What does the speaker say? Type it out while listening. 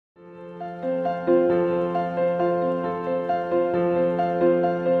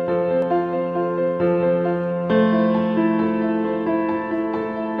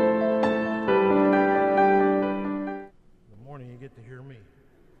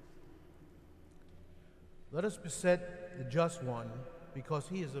Let us beset the just one, because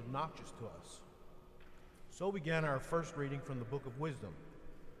he is obnoxious to us. So began our first reading from the Book of Wisdom.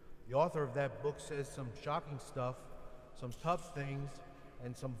 The author of that book says some shocking stuff, some tough things,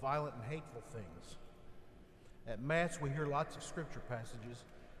 and some violent and hateful things. At Mass, we hear lots of scripture passages,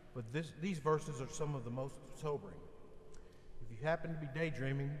 but these verses are some of the most sobering. If you happen to be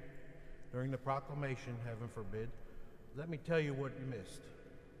daydreaming during the proclamation, heaven forbid, let me tell you what you missed.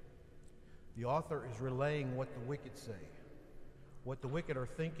 The author is relaying what the wicked say, what the wicked are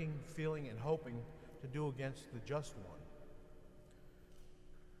thinking, feeling, and hoping to do against the just one.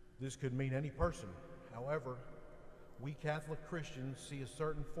 This could mean any person. However, we Catholic Christians see a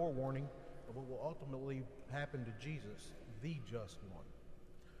certain forewarning of what will ultimately happen to Jesus, the just one,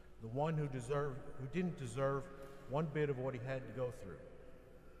 the one who didn't deserve one bit of what he had to go through.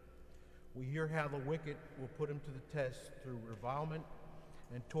 We hear how the wicked will put him to the test through revilement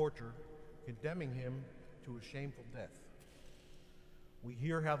and torture, condemning him to a shameful death. We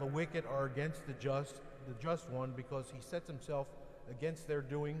hear how the wicked are against the just one, because he sets himself against their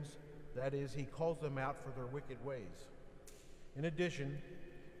doings, that is, he calls them out for their wicked ways. In addition,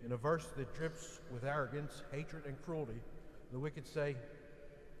 in a verse that drips with arrogance, hatred, and cruelty, the wicked say,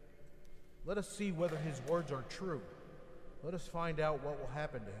 "Let us see whether his words are true. Let us find out what will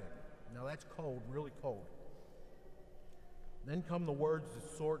happen to him." Now that's cold, really cold. Then come the words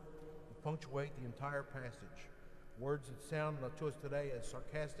that punctuate the entire passage, words that sound to us today as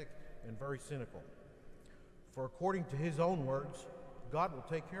sarcastic and very cynical. For according to his own words, God will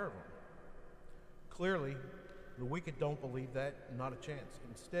take care of him. Clearly, the wicked don't believe that, not a chance.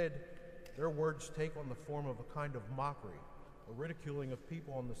 Instead, their words take on the form of a kind of mockery, a ridiculing of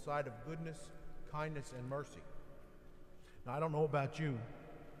people on the side of goodness, kindness, and mercy. Now, I don't know about you,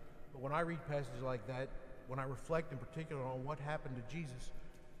 but when I read passages like that, when I reflect in particular on what happened to Jesus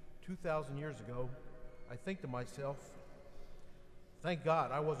 2,000 years ago, I think to myself, thank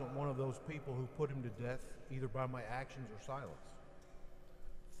God I wasn't one of those people who put him to death, either by my actions or silence.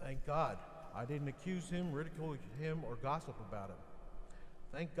 Thank God I didn't accuse him, ridicule him, or gossip about him.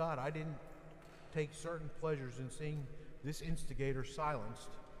 Thank God I didn't take certain pleasures in seeing this instigator silenced,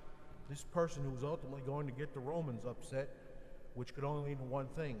 this person who was ultimately going to get the Romans upset, which could only lead to one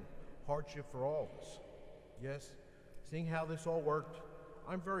thing: hardship for all of us. Yes, seeing how this all worked,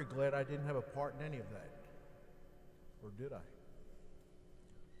 I'm very glad I didn't have a part in any of that. Or did I?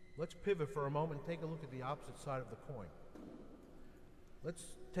 Let's pivot for a moment and take a look at the opposite side of the coin. Let's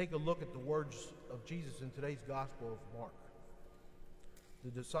take a look at the words of Jesus in today's Gospel of Mark.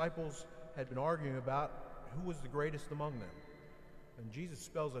 The disciples had been arguing about who was the greatest among them, and Jesus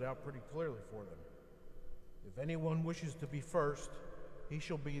spells it out pretty clearly for them. If anyone wishes to be first, he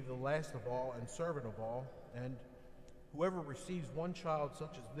shall be the last of all and servant of all, and whoever receives one child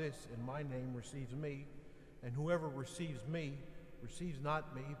such as this in my name receives me, and whoever receives me receives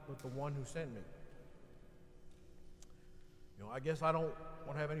not me, but the one who sent me. I guess I don't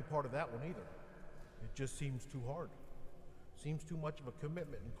want to have any part of that one either. It just seems too hard. Seems too much of a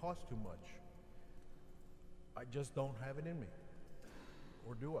commitment and costs too much. I just don't have it in me.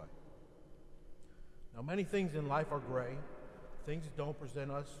 Or do I? Now, many things in life are gray, things that don't present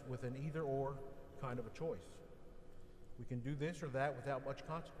us with an either-or kind of a choice. We can do this or that without much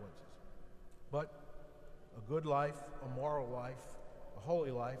consequences. But a good life, a moral life, a holy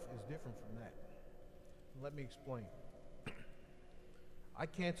life is different from that. Let me explain. I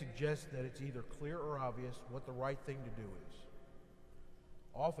can't suggest that it's either clear or obvious what the right thing to do is.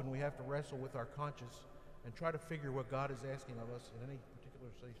 Often we have to wrestle with our conscience and try to figure what God is asking of us in any particular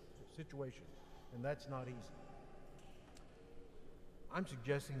situation, and that's not easy. I'm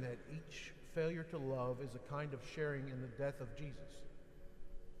suggesting that each failure to love is a kind of sharing in the death of Jesus,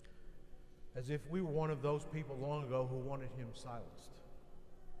 as if we were one of those people long ago who wanted him silenced.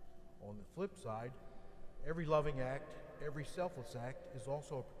 On the flip side, every loving act, every selfless act is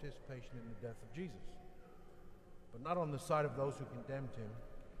also a participation in the death of Jesus, but not on the side of those who condemned him,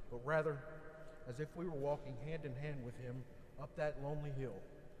 but rather as if we were walking hand in hand with him up that lonely hill,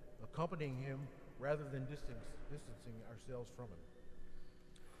 accompanying him rather than distancing ourselves from him.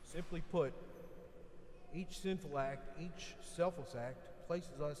 Simply put, each sinful act, each selfless act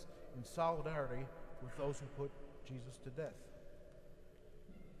places us in solidarity with those who put Jesus to death.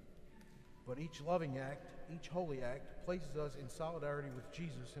 But each loving act, each holy act, places us in solidarity with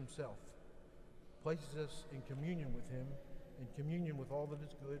Jesus himself, places us in communion with him, in communion with all that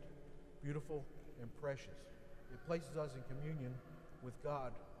is good, beautiful, and precious. It places us in communion with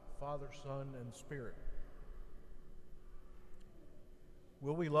God, Father, Son, and Spirit.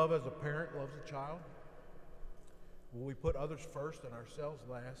 Will we love as a parent loves a child? Will we put others first and ourselves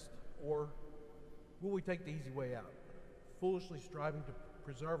last? Or Will we take the easy way out, foolishly striving to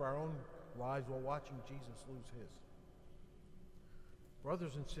preserve our own lives while watching Jesus lose his?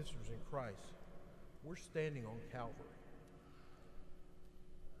 Brothers and sisters in Christ, we're standing on Calvary.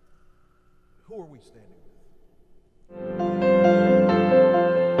 Who are we standing with?